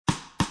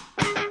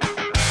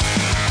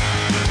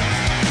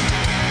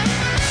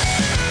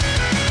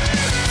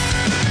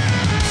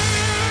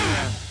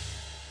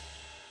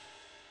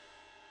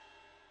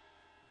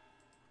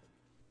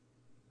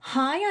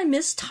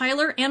Miss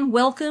Tyler, and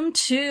welcome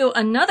to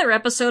another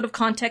episode of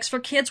Context for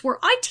Kids, where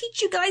I teach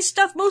you guys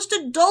stuff most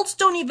adults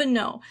don't even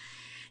know.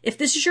 If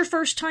this is your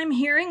first time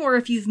hearing, or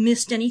if you've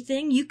missed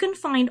anything, you can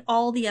find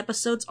all the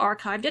episodes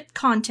archived at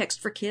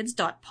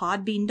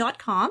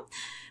contextforkids.podbean.com,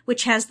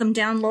 which has them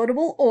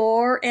downloadable,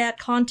 or at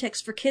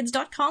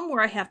contextforkids.com,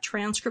 where I have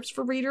transcripts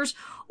for readers,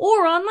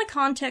 or on my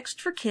Context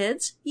for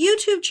Kids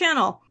YouTube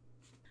channel.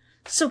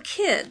 So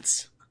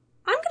kids,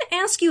 I'm going to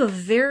ask you a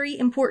very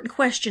important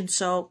question,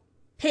 so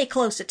pay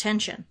close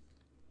attention.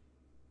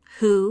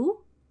 Who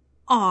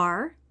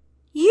are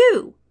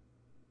you?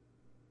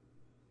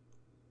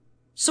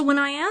 So when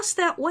I asked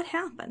that, what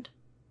happened?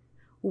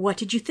 What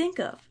did you think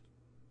of?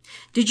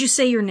 Did you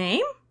say your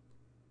name?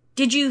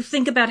 Did you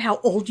think about how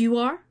old you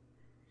are?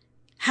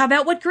 How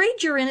about what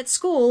grade you're in at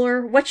school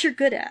or what you're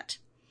good at?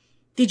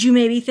 Did you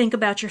maybe think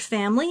about your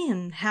family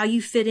and how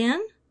you fit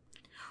in?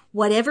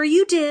 Whatever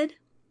you did,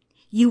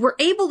 you were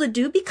able to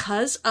do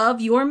because of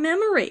your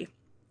memory.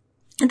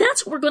 And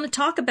that's what we're going to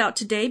talk about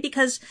today,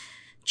 because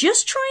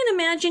just try and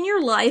imagine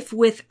your life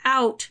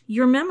without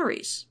your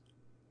memories.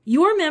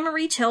 Your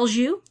memory tells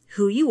you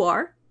who you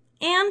are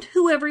and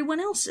who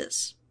everyone else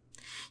is.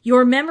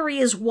 Your memory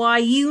is why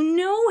you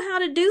know how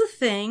to do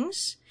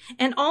things,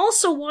 and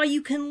also why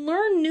you can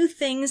learn new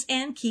things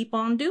and keep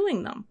on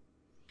doing them.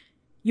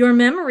 Your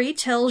memory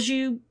tells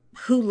you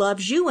who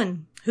loves you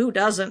and who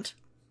doesn't.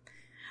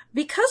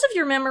 Because of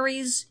your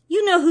memories,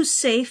 you know who's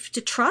safe to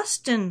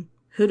trust and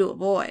who to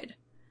avoid.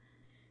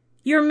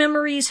 Your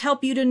memories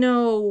help you to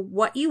know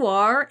what you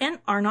are and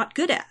are not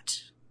good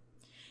at.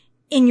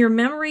 In your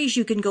memories,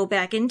 you can go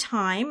back in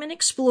time and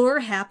explore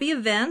happy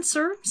events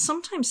or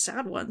sometimes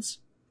sad ones.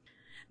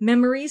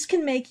 Memories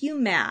can make you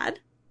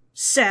mad,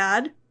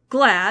 sad,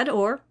 glad,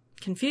 or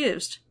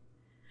confused.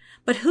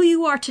 But who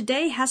you are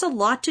today has a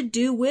lot to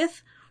do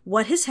with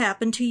what has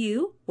happened to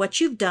you,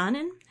 what you've done,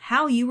 and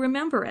how you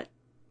remember it.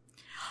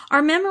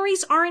 Our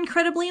memories are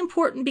incredibly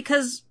important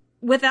because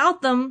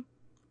without them,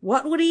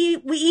 what would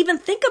we even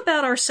think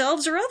about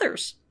ourselves or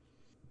others?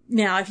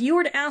 Now, if you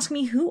were to ask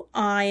me who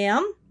I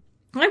am,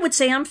 I would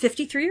say I'm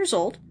 53 years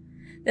old,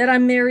 that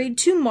I'm married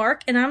to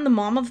Mark, and I'm the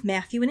mom of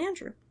Matthew and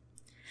Andrew,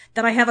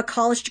 that I have a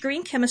college degree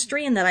in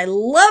chemistry, and that I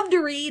love to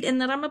read,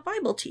 and that I'm a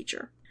Bible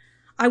teacher.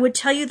 I would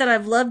tell you that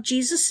I've loved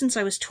Jesus since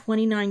I was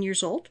 29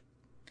 years old.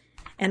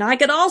 And I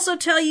could also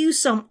tell you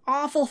some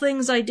awful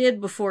things I did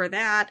before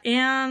that,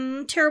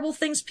 and terrible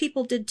things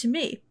people did to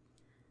me.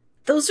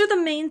 Those are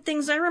the main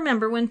things I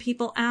remember when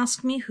people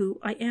ask me who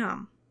I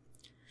am.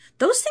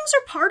 Those things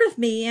are part of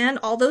me, and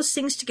all those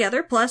things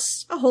together,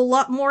 plus a whole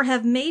lot more,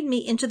 have made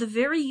me into the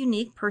very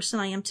unique person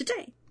I am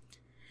today.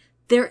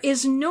 There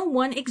is no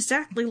one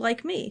exactly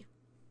like me.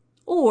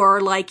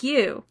 Or like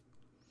you.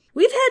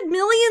 We've had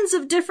millions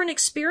of different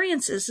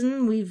experiences,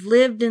 and we've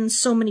lived in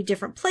so many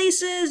different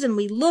places, and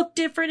we look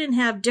different and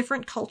have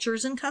different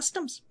cultures and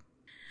customs.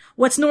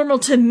 What's normal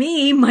to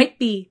me might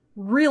be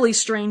really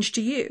strange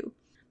to you.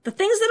 The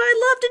things that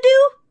I love to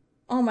do,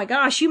 oh my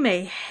gosh, you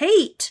may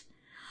hate.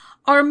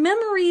 Our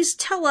memories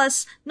tell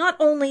us not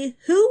only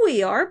who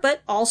we are,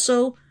 but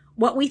also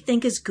what we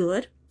think is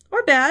good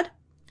or bad,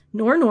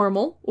 nor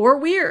normal or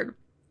weird.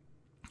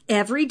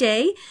 Every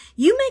day,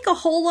 you make a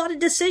whole lot of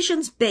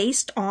decisions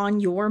based on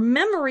your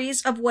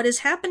memories of what has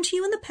happened to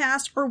you in the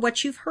past or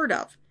what you've heard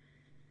of.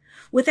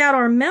 Without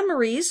our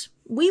memories,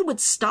 we would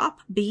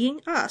stop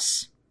being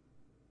us.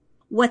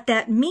 What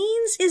that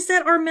means is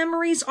that our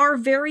memories are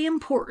very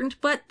important,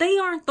 but they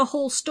aren't the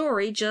whole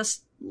story,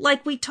 just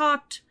like we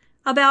talked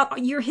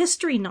about your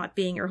history not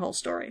being your whole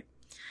story.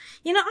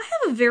 You know, I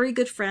have a very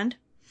good friend,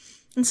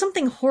 and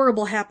something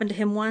horrible happened to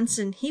him once,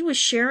 and he was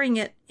sharing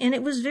it, and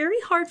it was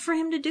very hard for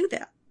him to do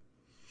that.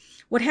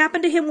 What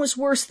happened to him was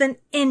worse than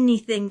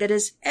anything that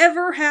has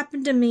ever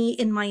happened to me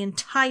in my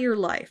entire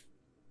life.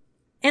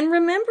 And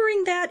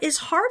remembering that is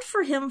hard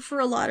for him for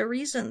a lot of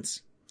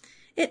reasons.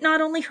 It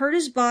not only hurt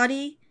his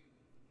body,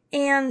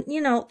 and,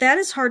 that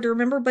is hard to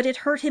remember, but it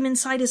hurt him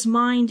inside his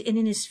mind and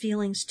in his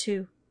feelings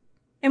too.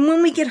 And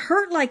when we get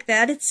hurt like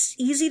that, it's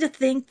easy to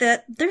think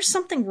that there's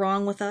something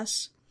wrong with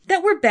us,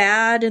 that we're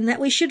bad and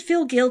that we should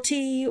feel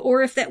guilty,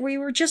 or if that we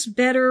were just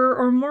better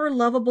or more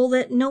lovable,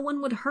 that no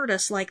one would hurt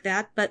us like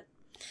that. But,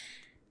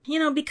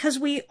 because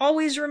we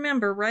always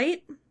remember,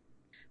 right?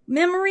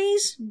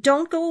 Memories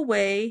don't go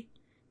away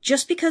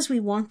just because we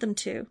want them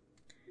to.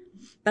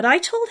 But I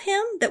told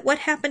him that what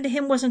happened to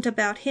him wasn't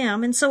about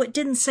him, and so it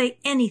didn't say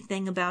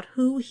anything about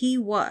who he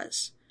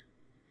was.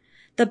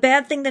 The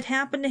bad thing that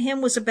happened to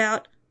him was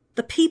about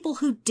the people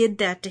who did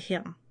that to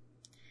him.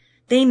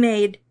 They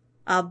made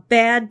a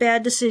bad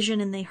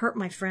decision, and they hurt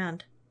my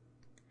friend.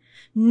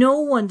 No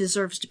one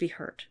deserves to be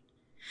hurt.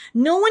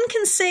 No one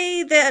can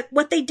say that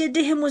what they did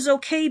to him was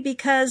okay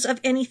because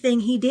of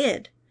anything he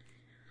did.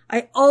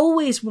 I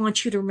always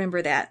want you to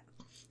remember that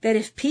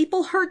if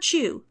people hurt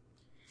you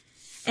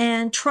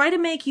and try to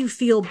make you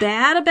feel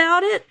bad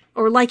about it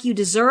or like you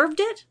deserved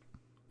it,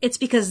 it's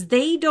because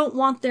they don't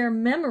want their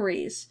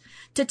memories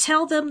to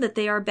tell them that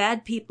they are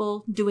bad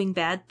people doing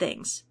bad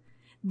things.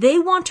 They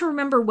want to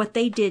remember what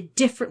they did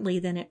differently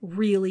than it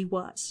really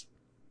was.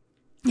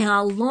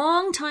 Now, a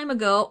long time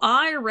ago,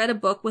 I read a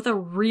book with a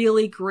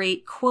really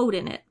great quote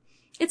in it.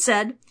 It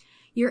said,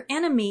 "Your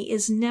enemy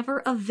is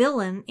never a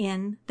villain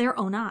in their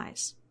own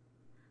eyes."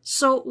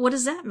 So what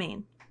does that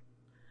mean?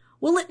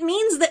 Well, it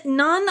means that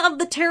none of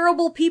the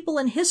terrible people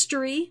in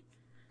history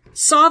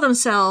saw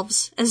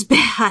themselves as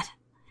bad.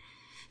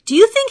 Do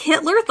you think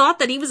Hitler thought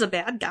that he was a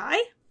bad guy?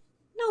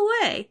 No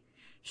way.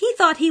 He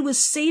thought he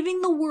was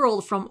saving the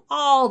world from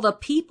all the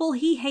people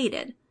he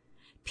hated.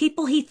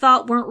 People he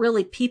thought weren't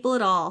really people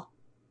at all.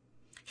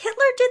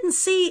 Hitler didn't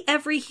see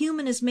every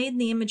human as made in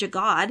the image of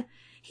God.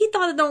 He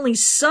thought that only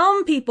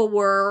some people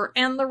were,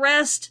 and the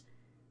rest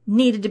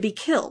needed to be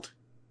killed.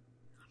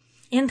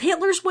 In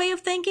Hitler's way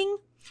of thinking,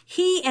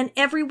 he and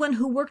everyone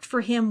who worked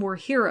for him were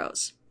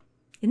heroes.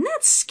 Isn't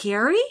that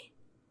scary?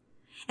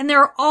 And there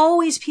are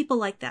always people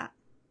like that.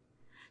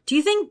 Do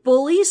you think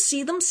bullies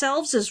see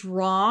themselves as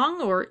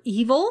wrong or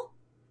evil?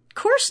 Of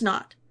course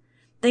not.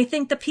 They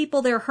think the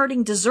people they're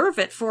hurting deserve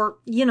it for,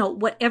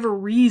 whatever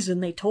reason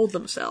they told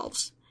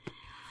themselves.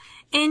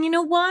 And you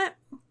know what?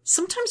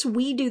 Sometimes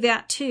we do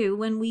that too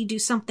when we do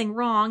something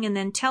wrong and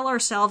then tell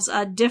ourselves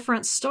a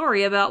different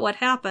story about what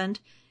happened,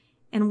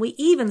 and we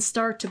even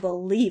start to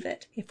believe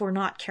it if we're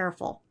not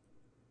careful.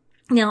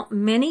 Now,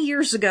 many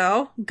years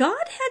ago,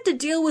 God had to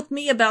deal with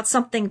me about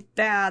something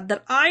bad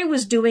that I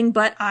was doing,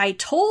 but I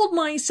told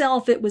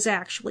myself it was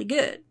actually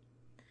good.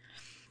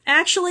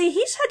 Actually,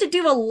 he's had to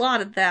do a lot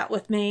of that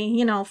with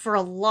me, for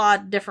a lot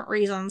of different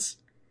reasons.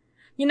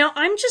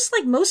 I'm just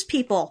like most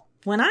people.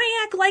 When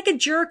I act like a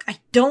jerk, I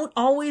don't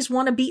always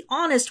want to be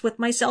honest with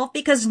myself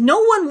because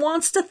no one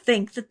wants to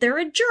think that they're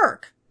a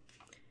jerk.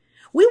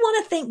 We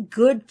want to think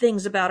good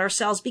things about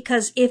ourselves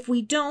because if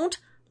we don't,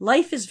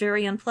 life is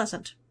very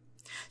unpleasant.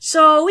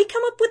 So we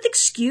come up with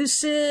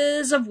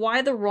excuses of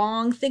why the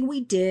wrong thing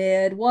we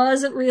did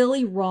wasn't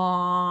really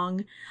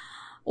wrong,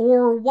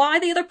 or why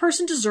the other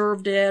person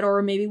deserved it,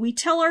 or maybe we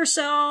tell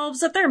ourselves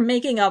that they're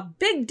making a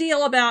big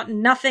deal about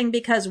nothing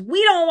because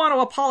we don't want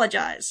to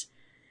apologize.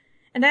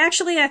 And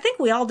actually, I think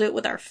we all do it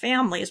with our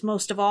families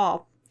most of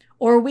all.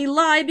 Or we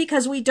lie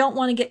because we don't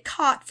want to get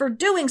caught for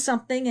doing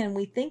something and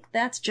we think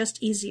that's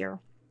just easier.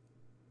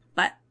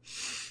 But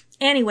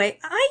anyway,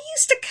 I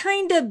used to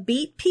kind of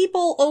beat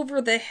people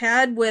over the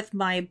head with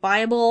my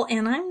Bible,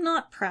 and I'm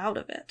not proud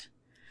of it.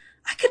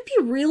 I could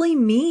be really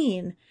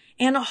mean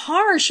and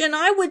harsh, and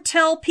I would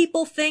tell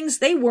people things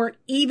they weren't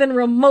even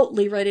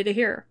remotely ready to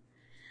hear.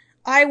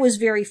 I was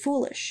very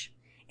foolish,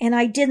 and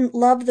I didn't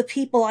love the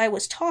people I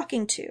was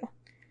talking to.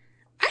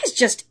 I was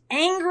just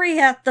angry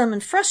at them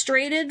and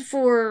frustrated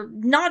for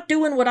not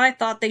doing what I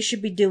thought they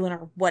should be doing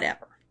or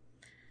whatever.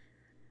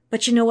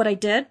 But you know what I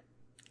did?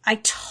 I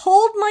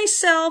told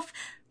myself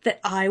that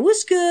I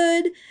was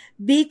good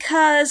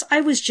because I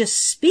was just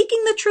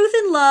speaking the truth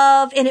in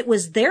love and it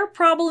was their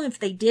problem if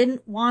they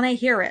didn't want to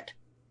hear it.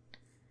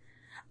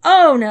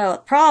 Oh no, the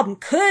problem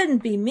couldn't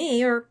be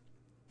me, or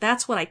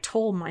that's what I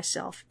told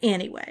myself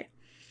anyway.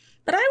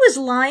 But I was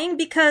lying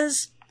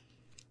because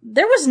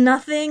there was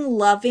nothing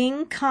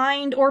loving,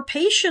 kind, or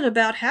patient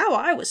about how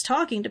I was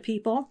talking to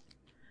people.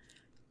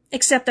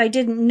 Except I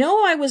didn't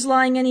know I was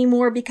lying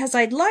anymore because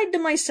I'd lied to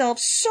myself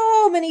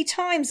so many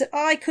times that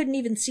I couldn't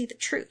even see the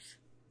truth.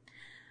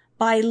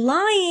 By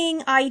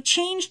lying, I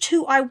changed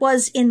who I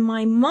was in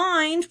my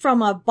mind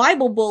from a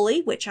Bible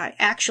bully, which I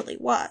actually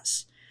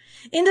was,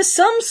 into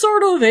some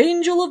sort of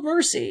angel of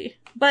mercy.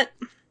 But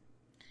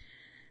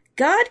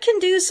God can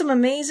do some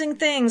amazing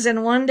things,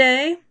 and one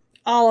day,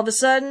 all of a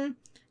sudden,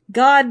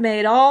 God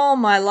made all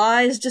my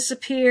lies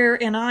disappear,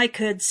 and I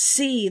could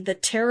see the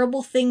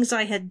terrible things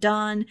I had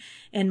done,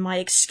 and my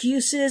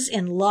excuses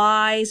and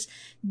lies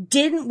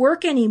didn't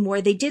work anymore.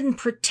 They didn't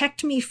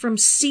protect me from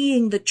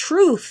seeing the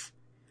truth.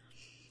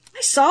 I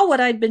saw what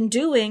I'd been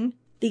doing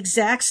the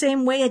exact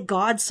same way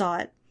God saw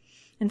it.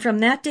 And from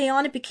that day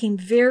on, it became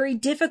very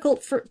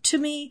difficult to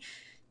me,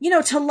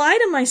 to lie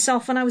to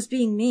myself when I was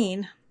being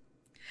mean.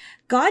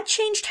 God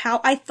changed how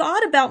I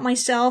thought about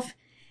myself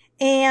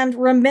and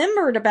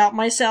remembered about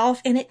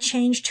myself, and it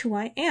changed who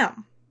I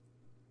am.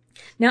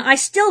 Now, I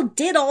still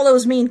did all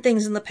those mean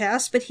things in the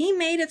past, but he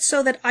made it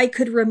so that I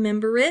could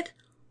remember it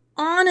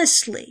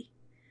honestly.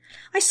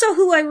 I saw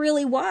who I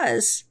really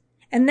was,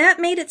 and that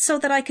made it so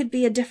that I could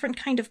be a different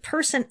kind of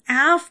person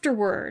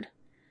afterward.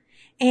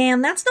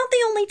 And that's not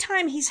the only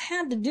time he's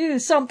had to do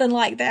something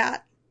like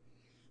that.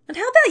 But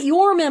how about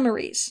your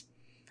memories?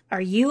 Are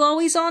you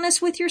always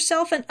honest with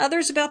yourself and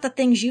others about the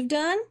things you've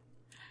done?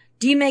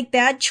 Do you make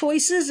bad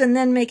choices and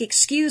then make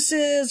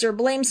excuses or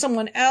blame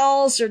someone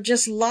else or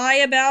just lie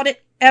about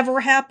it ever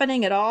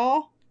happening at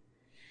all?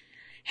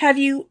 Have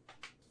you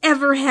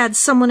ever had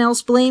someone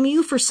else blame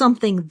you for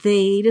something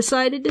they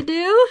decided to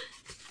do?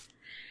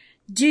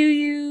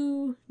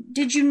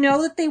 Did you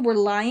know that they were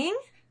lying?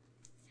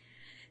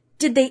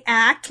 Did they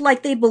act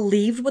like they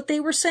believed what they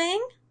were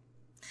saying?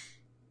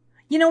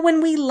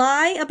 When we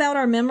lie about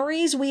our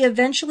memories, we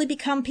eventually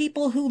become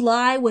people who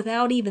lie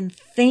without even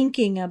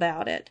thinking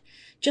about it.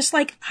 Just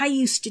like I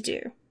used to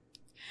do.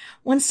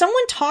 When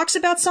someone talks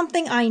about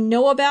something I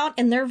know about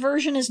and their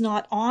version is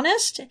not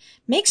honest, it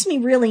makes me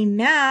really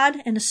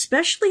mad, and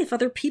especially if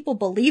other people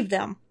believe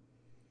them.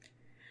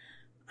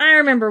 I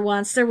remember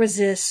once there was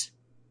this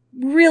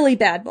really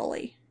bad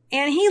bully,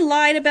 and he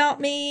lied about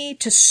me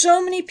to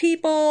so many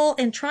people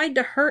and tried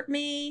to hurt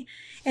me.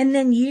 And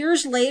then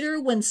years later,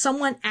 when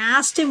someone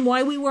asked him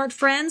why we weren't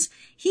friends,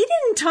 he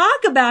didn't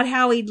talk about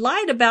how he'd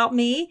lied about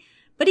me,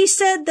 but he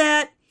said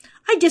that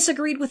I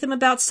disagreed with him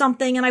about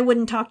something and I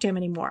wouldn't talk to him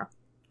anymore.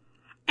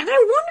 And I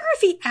wonder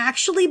if he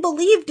actually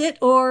believed it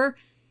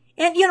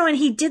and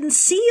he didn't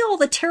see all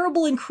the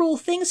terrible and cruel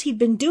things he'd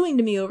been doing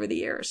to me over the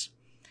years.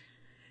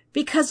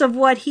 Because of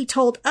what he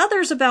told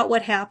others about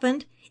what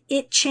happened,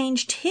 it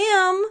changed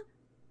him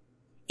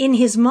in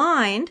his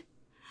mind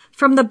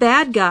from the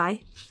bad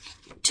guy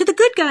to the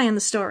good guy in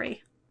the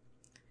story.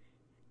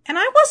 And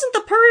I wasn't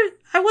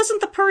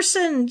the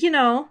person,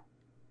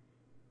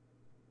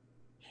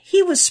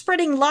 he was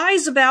spreading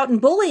lies about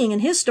and bullying in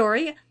his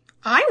story.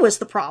 I was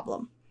the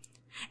problem.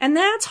 And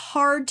that's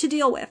hard to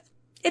deal with.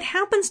 It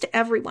happens to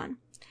everyone.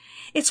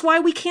 It's why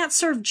we can't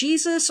serve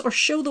Jesus or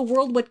show the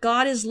world what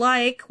God is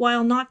like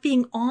while not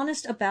being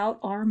honest about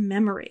our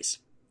memories.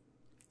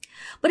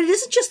 But it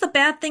isn't just the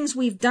bad things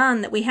we've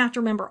done that we have to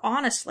remember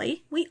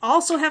honestly. We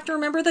also have to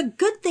remember the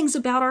good things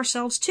about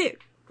ourselves too.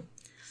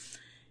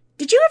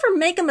 Did you ever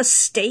make a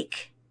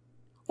mistake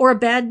or a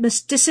bad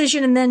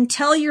decision and then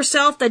tell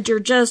yourself that you're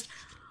just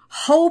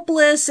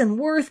hopeless and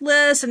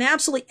worthless and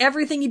absolutely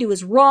everything you do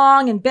is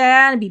wrong and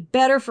bad and be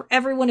better for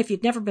everyone if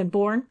you'd never been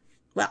born?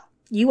 Well,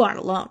 you aren't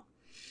alone.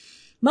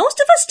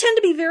 Most of us tend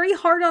to be very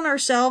hard on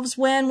ourselves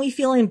when we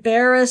feel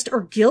embarrassed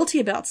or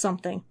guilty about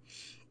something.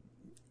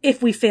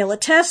 If we fail a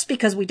test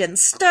because we didn't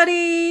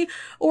study,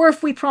 or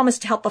if we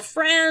promised to help a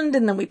friend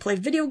and then we played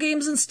video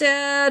games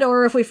instead,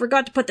 or if we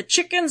forgot to put the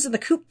chickens in the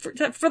coop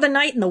for the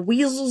night and the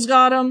weasels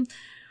got them,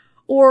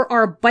 or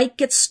our bike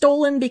gets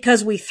stolen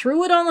because we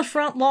threw it on the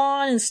front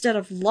lawn instead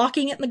of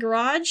locking it in the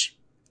garage.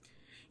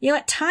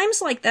 At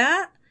times like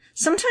that,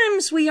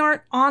 sometimes we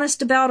aren't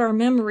honest about our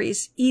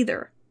memories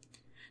either.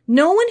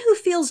 No one who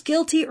feels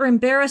guilty or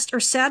embarrassed or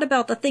sad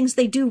about the things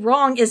they do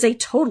wrong is a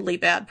totally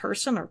bad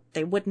person, or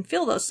they wouldn't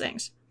feel those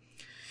things.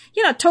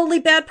 A totally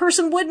bad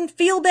person wouldn't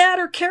feel bad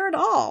or care at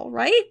all,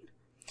 right?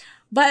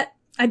 But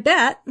I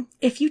bet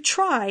if you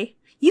try,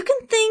 you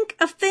can think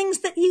of things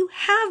that you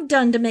have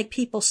done to make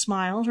people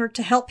smile or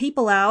to help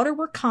people out or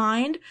were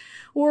kind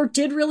or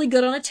did really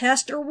good on a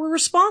test or were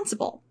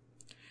responsible.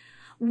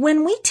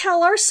 When we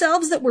tell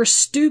ourselves that we're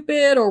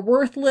stupid or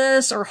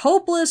worthless or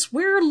hopeless,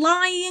 we're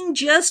lying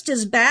just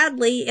as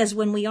badly as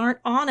when we aren't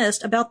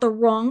honest about the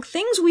wrong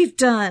things we've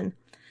done.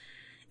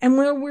 And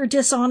when we're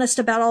dishonest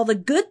about all the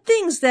good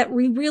things that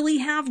we really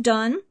have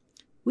done,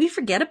 we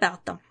forget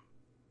about them.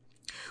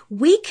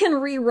 We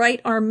can rewrite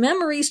our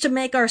memories to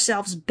make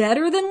ourselves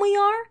better than we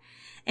are,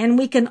 and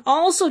we can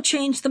also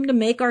change them to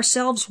make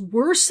ourselves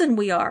worse than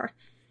we are.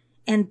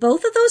 And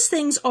both of those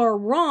things are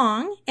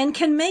wrong and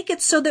can make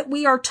it so that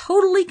we are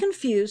totally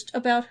confused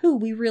about who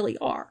we really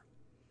are.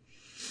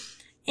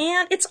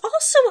 And it's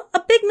also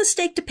a big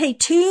mistake to pay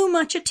too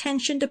much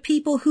attention to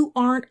people who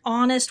aren't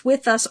honest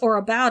with us or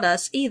about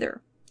us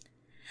either.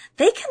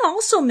 They can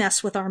also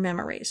mess with our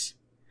memories.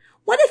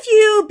 What if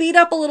you beat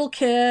up a little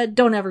kid?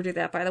 Don't ever do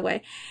that, by the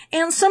way.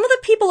 And some of the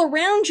people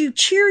around you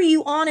cheer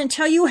you on and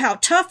tell you how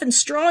tough and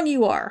strong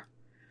you are.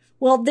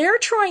 Well, they're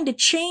trying to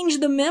change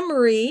the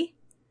memory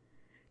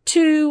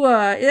to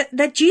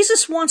that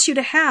Jesus wants you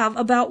to have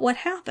about what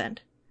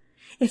happened.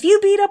 If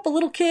you beat up a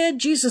little kid,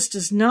 Jesus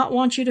does not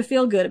want you to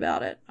feel good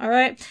about it, all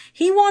right?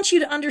 He wants you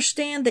to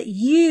understand that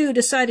you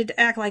decided to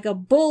act like a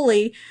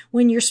bully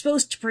when you're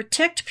supposed to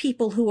protect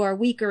people who are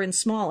weaker and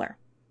smaller.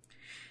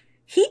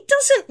 He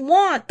doesn't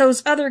want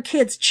those other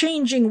kids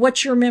changing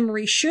what your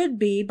memory should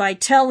be by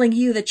telling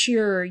you that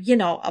you're,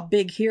 a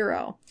big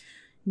hero.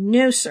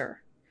 No, sir.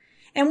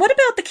 And what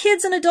about the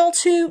kids and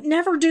adults who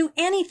never do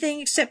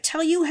anything except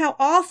tell you how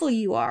awful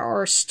you are,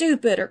 or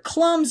stupid, or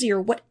clumsy, or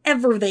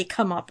whatever they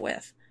come up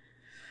with?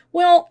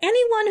 Well,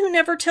 anyone who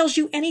never tells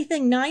you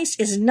anything nice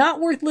is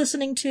not worth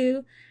listening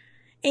to,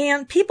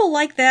 and people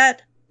like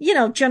that,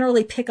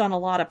 generally pick on a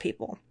lot of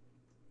people.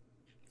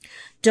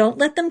 Don't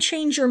let them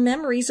change your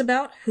memories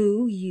about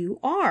who you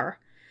are.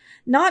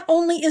 Not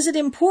only is it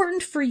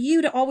important for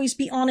you to always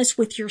be honest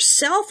with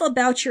yourself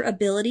about your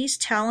abilities,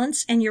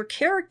 talents, and your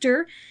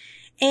character,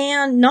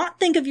 and not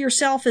think of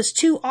yourself as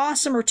too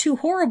awesome or too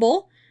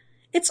horrible,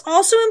 it's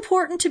also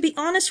important to be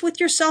honest with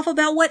yourself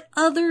about what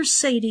others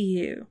say to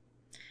you.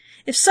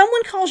 If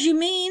someone calls you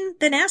mean,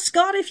 then ask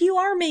God if you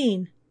are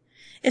mean.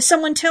 If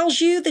someone tells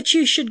you that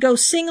you should go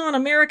sing on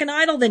American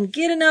Idol, then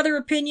get another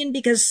opinion,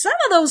 because some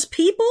of those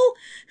people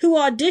who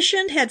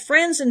auditioned had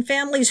friends and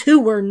families who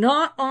were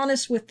not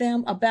honest with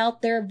them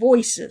about their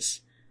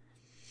voices.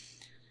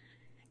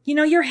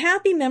 Your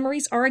happy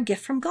memories are a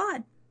gift from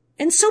God.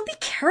 And so be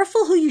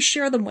careful who you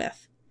share them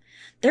with.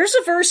 There's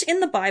a verse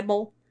in the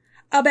Bible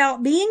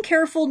about being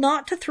careful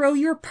not to throw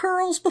your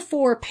pearls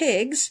before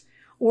pigs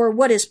or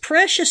what is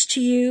precious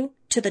to you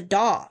to the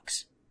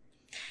dogs.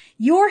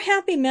 Your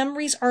happy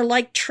memories are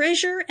like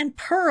treasure and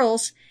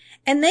pearls,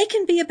 and they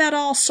can be about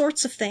all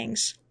sorts of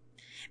things.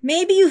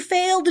 Maybe you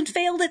failed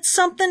at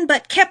something,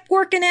 but kept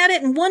working at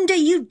it, and one day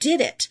you did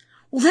it.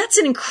 Well, that's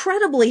an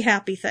incredibly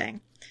happy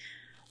thing.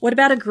 What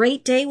about a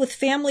great day with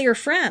family or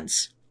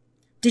friends?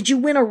 Did you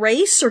win a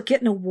race or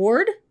get an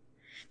award?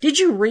 Did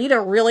you read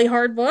a really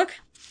hard book?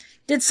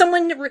 Did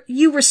someone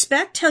you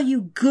respect tell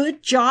you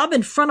good job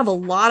in front of a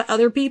lot of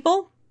other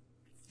people?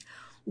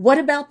 What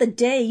about the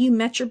day you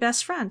met your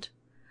best friend?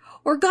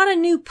 Or got a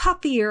new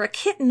puppy or a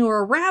kitten or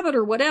a rabbit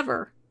or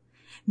whatever?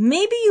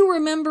 Maybe you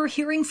remember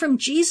hearing from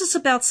Jesus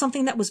about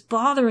something that was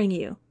bothering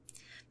you.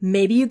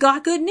 Maybe you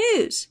got good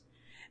news.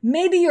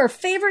 Maybe your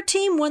favorite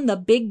team won the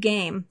big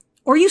game.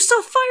 Or you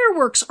saw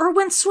fireworks, or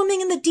went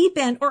swimming in the deep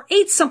end, or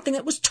ate something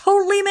that was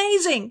totally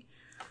amazing.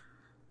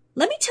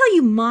 Let me tell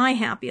you my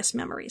happiest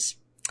memories.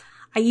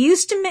 I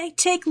used to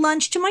take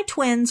lunch to my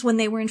twins when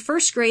they were in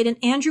first grade, and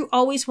Andrew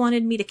always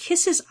wanted me to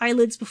kiss his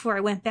eyelids before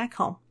I went back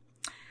home.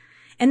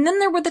 And then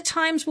there were the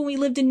times when we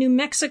lived in New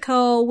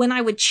Mexico when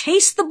I would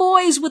chase the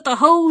boys with the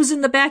hose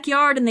in the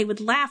backyard and they would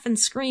laugh and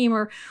scream,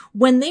 or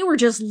when they were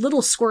just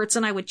little squirts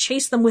and I would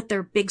chase them with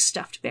their big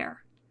stuffed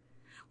bear.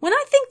 When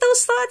I think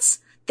those thoughts,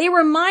 they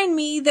remind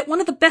me that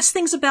one of the best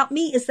things about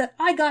me is that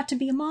I got to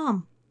be a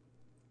mom.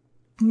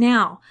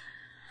 Now,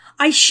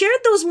 I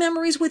shared those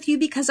memories with you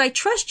because I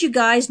trust you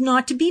guys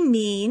not to be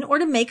mean or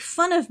to make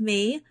fun of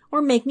me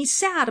or make me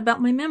sad about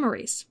my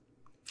memories.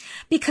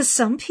 Because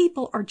some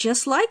people are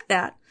just like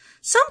that.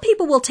 Some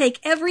people will take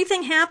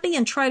everything happy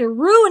and try to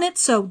ruin it,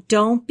 so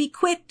don't be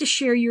quick to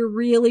share your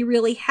really,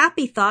 really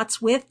happy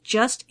thoughts with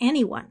just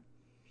anyone.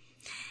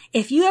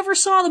 If you ever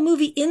saw the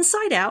movie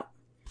Inside Out,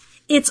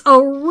 it's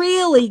a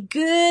really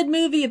good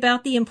movie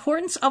about the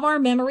importance of our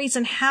memories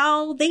and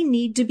how they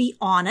need to be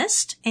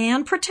honest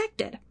and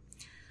protected.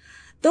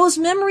 Those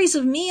memories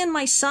of me and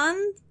my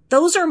son,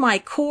 those are my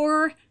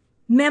core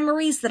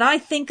memories that I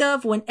think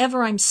of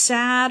whenever I'm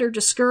sad or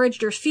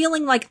discouraged or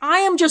feeling like I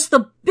am just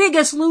the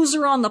biggest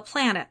loser on the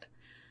planet.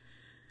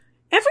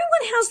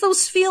 Everyone has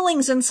those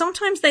feelings, and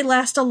sometimes they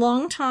last a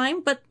long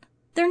time, but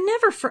they're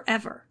never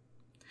forever.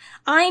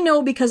 I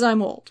know because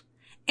I'm old.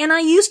 And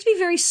I used to be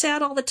very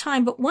sad all the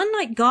time, but one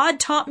night God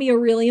taught me a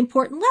really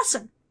important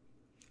lesson.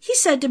 He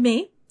said to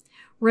me,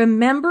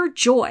 remember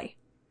joy.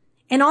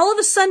 And all of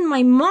a sudden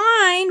my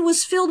mind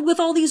was filled with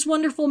all these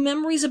wonderful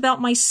memories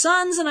about my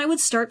sons, and I would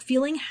start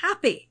feeling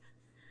happy.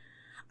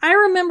 I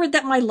remembered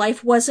that my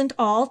life wasn't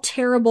all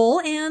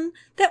terrible and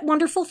that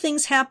wonderful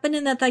things happened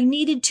and that I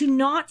needed to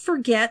not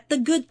forget the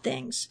good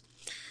things.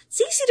 It's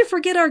easy to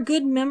forget our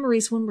good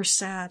memories when we're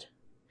sad.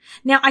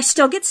 Now, I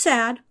still get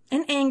sad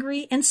and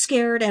angry and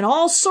scared and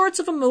all sorts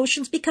of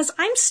emotions because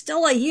I'm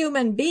still a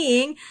human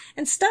being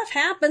and stuff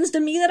happens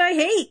to me that I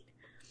hate.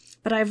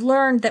 But I've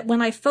learned that when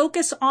I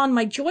focus on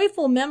my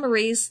joyful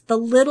memories, the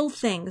little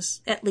things,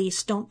 at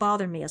least, don't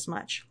bother me as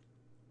much.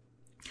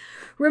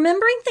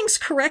 Remembering things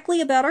correctly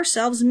about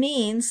ourselves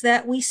means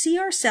that we see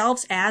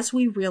ourselves as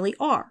we really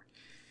are.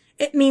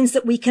 It means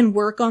that we can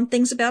work on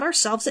things about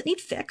ourselves that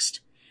need fixed,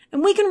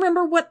 and we can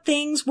remember what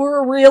things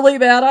were a really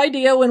bad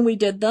idea when we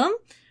did them.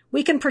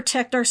 We can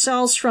protect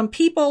ourselves from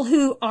people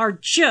who are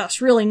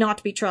just really not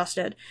to be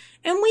trusted,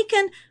 and we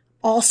can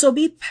also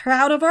be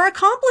proud of our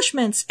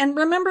accomplishments and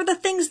remember the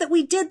things that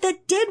we did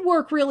that did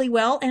work really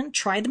well and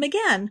try them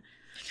again.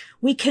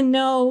 We can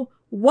know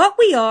what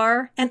we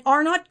are and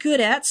are not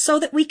good at so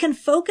that we can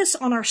focus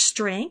on our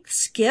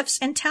strengths, gifts,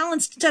 and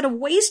talents instead of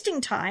wasting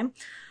time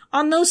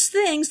on those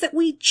things that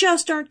we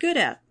just aren't good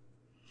at.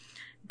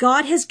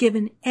 God has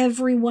given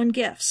everyone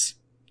gifts,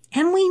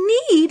 and we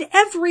need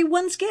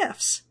everyone's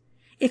gifts.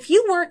 If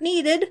you weren't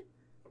needed,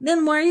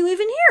 then why are you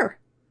even here?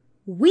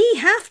 We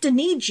have to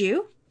need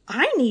you.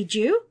 I need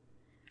you.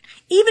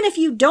 Even if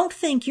you don't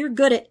think you're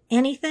good at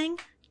anything,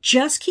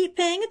 just keep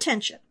paying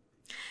attention.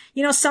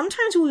 You know,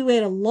 sometimes we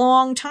wait a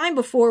long time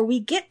before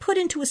we get put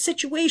into a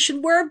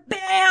situation where,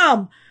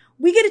 bam,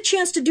 we get a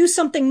chance to do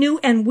something new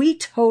and we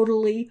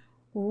totally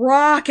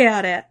rock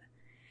at it.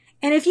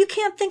 And if you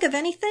can't think of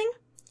anything,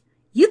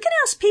 you can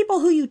ask people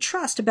who you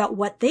trust about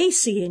what they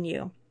see in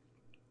you.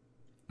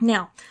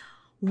 Now,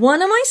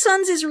 one of my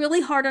sons is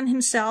really hard on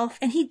himself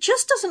and he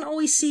just doesn't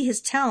always see his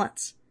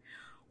talents.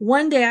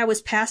 One day I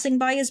was passing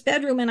by his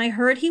bedroom and I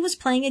heard he was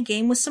playing a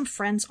game with some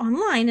friends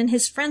online, and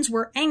his friends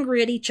were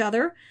angry at each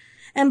other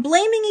and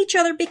blaming each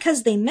other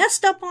because they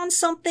messed up on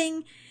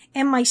something.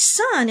 And my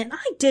son, and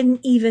I didn't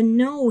even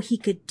know he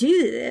could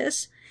do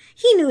this,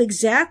 he knew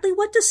exactly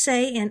what to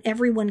say, and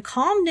everyone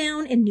calmed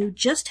down and knew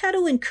just how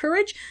to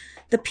encourage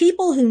the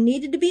people who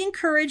needed to be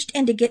encouraged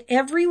and to get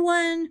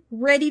everyone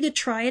ready to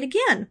try it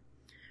again.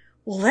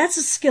 Well, that's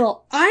a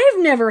skill I've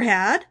never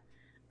had.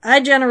 I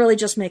generally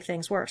just make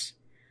things worse.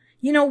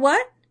 You know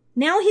what?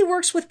 Now he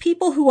works with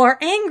people who are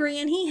angry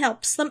and he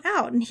helps them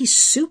out, and he's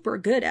super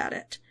good at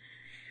it.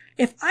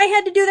 If I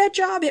had to do that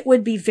job, it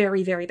would be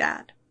very, very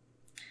bad.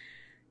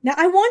 Now,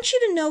 I want you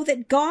to know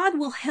that God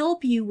will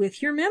help you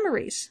with your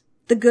memories,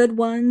 the good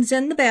ones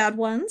and the bad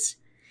ones.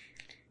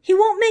 He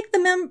won't make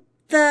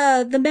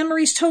the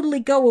memories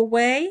totally go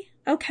away,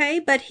 okay,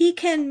 but he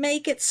can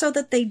make it so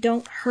that they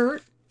don't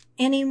hurt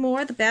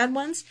anymore, the bad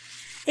ones.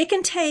 It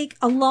can take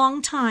a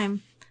long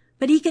time,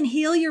 but he can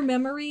heal your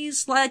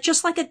memories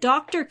just like a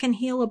doctor can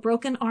heal a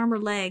broken arm or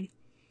leg.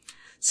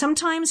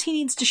 Sometimes he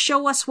needs to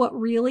show us what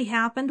really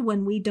happened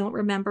when we don't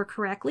remember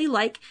correctly,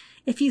 like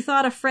if you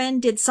thought a friend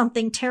did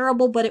something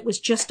terrible, but it was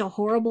just a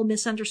horrible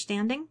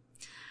misunderstanding.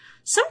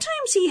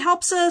 Sometimes he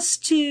helps us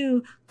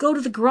to go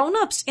to the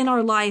grown-ups in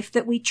our life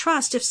that we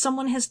trust if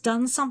someone has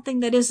done something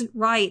that isn't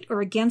right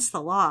or against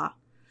the law.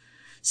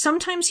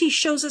 Sometimes he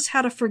shows us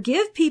how to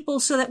forgive people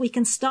so that we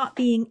can stop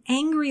being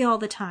angry all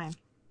the time.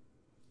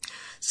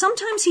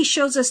 Sometimes he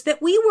shows us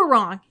that we were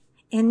wrong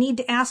and need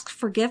to ask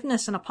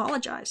forgiveness and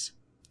apologize.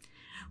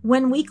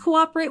 When we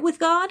cooperate with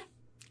God,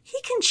 he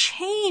can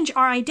change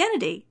our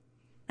identity.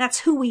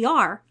 That's who we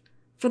are,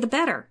 for the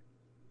better.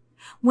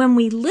 When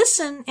we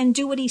listen and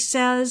do what he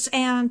says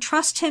and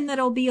trust him that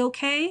it'll be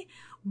okay,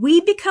 we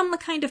become the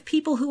kind of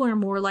people who are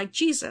more like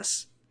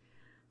Jesus.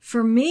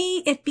 For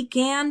me, it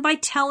began by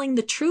telling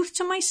the truth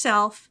to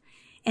myself,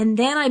 and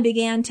then I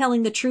began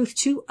telling the truth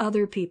to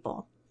other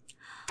people.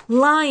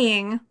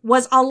 Lying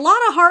was a lot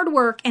of hard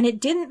work, and it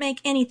didn't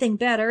make anything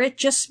better. It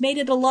just made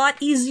it a lot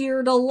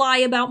easier to lie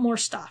about more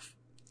stuff.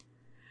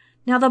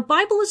 Now, the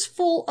Bible is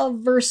full of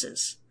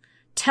verses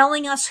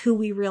telling us who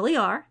we really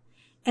are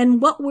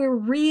and what we're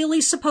really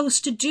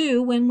supposed to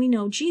do when we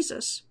know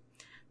Jesus.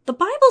 The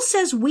Bible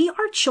says we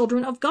are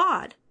children of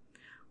God,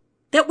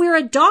 that we're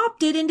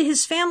adopted into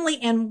his family,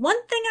 and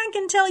one thing I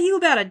can tell you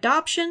about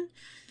adoption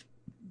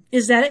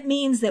is that it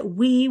means that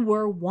we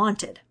were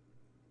wanted.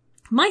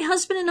 My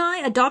husband and I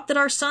adopted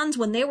our sons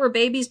when they were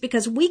babies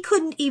because we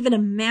couldn't even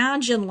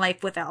imagine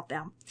life without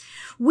them.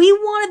 We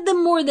wanted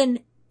them more than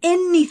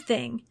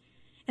anything.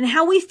 And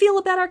how we feel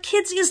about our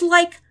kids is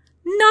like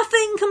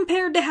nothing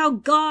compared to how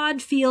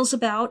God feels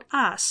about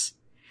us.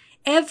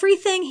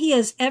 Everything he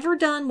has ever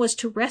done was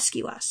to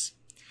rescue us.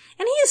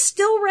 And he is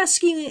still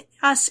rescuing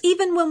us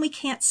even when we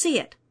can't see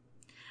it.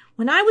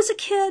 When I was a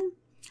kid,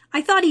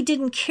 I thought he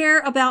didn't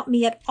care about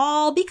me at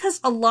all because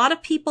a lot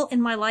of people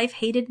in my life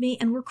hated me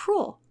and were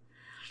cruel.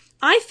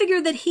 I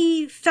figured that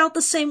he felt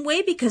the same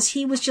way because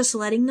he was just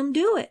letting them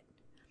do it.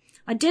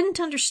 I didn't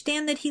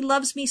understand that he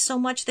loves me so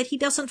much that he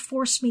doesn't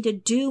force me to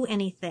do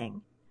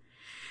anything.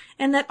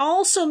 And that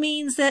also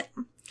means that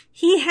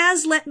he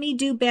has let me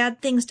do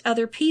bad things to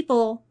other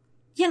people,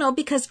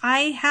 because I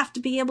have to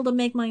be able to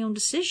make my own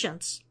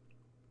decisions.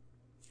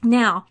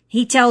 Now,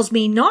 he tells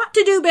me not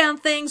to do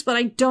bad things, but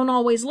I don't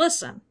always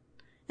listen.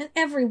 And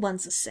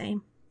everyone's the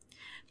same.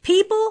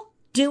 People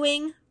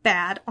doing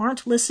bad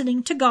aren't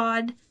listening to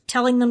God,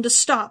 telling them to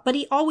stop, but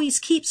he always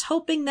keeps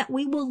hoping that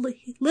we will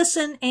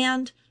listen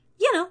and,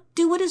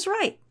 do what is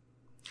right.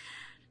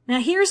 Now,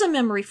 here's a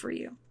memory for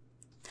you.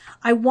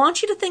 I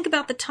want you to think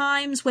about the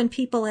times when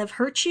people have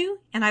hurt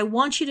you, and I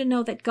want you to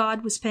know that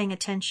God was paying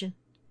attention.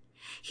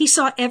 He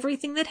saw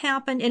everything that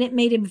happened, and it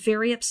made him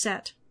very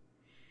upset.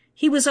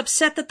 He was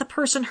upset that the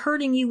person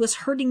hurting you was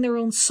hurting their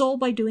own soul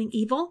by doing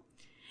evil,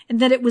 and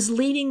that it was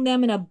leading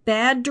them in a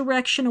bad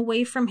direction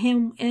away from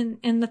him,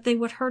 and that they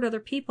would hurt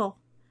other people.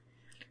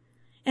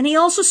 And he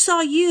also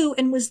saw you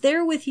and was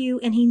there with you,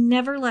 and he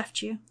never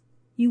left you.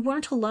 You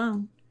weren't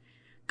alone.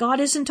 God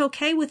isn't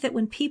okay with it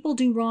when people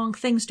do wrong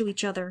things to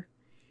each other.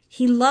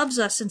 He loves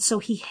us, and so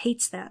he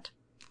hates that.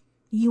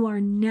 You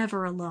are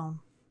never alone.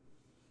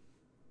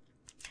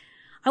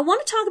 I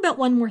want to talk about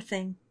one more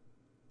thing,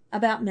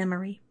 about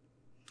memory.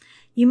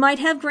 You might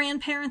have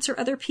grandparents or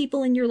other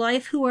people in your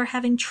life who are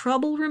having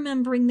trouble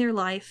remembering their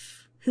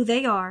life, who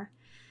they are,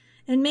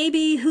 and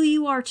maybe who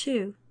you are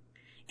too.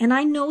 And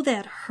I know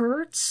that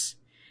hurts.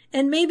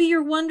 And maybe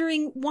you're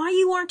wondering why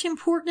you aren't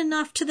important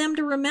enough to them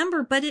to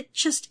remember, but it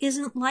just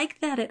isn't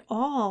like that at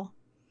all.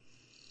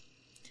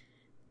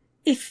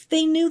 If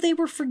they knew they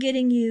were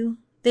forgetting you,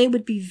 they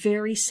would be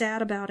very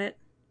sad about it.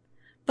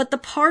 But the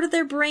part of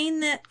their brain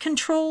that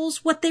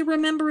controls what they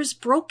remember is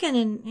broken,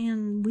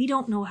 and we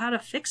don't know how to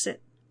fix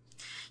it.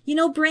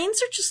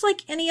 Brains are just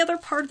like any other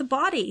part of the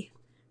body.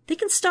 They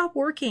can stop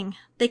working.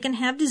 They can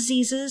have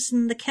diseases,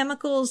 and the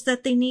chemicals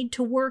that they need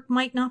to work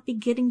might not be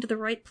getting to the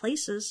right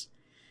places.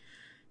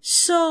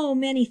 So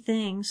many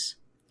things.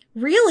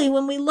 Really,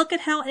 when we look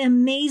at how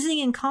amazing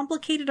and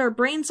complicated our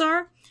brains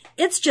are,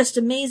 it's just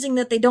amazing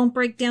that they don't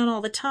break down all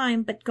the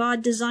time, but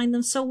God designed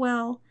them so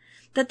well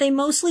that they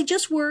mostly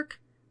just work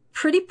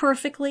pretty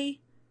perfectly,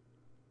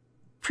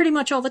 pretty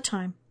much all the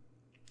time.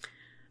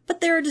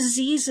 But there are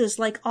diseases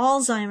like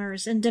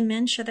Alzheimer's and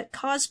dementia that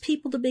cause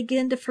people to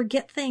begin to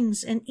forget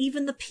things, and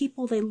even the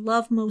people they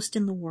love most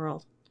in the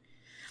world.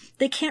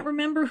 They can't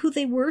remember who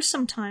they were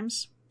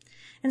sometimes.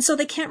 And so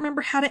they can't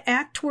remember how to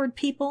act toward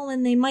people,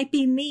 and they might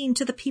be mean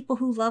to the people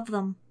who love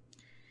them.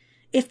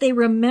 If they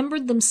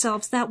remembered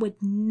themselves, that would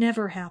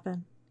never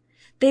happen.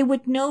 They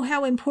would know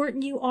how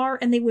important you are,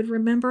 and they would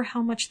remember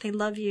how much they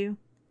love you.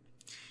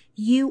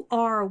 You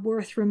are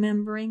worth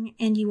remembering,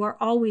 and you are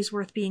always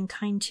worth being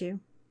kind to.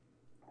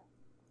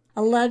 I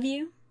love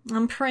you.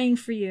 I'm praying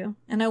for you,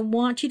 and I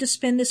want you to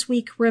spend this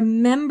week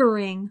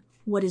remembering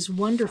what is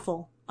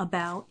wonderful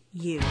about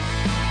you.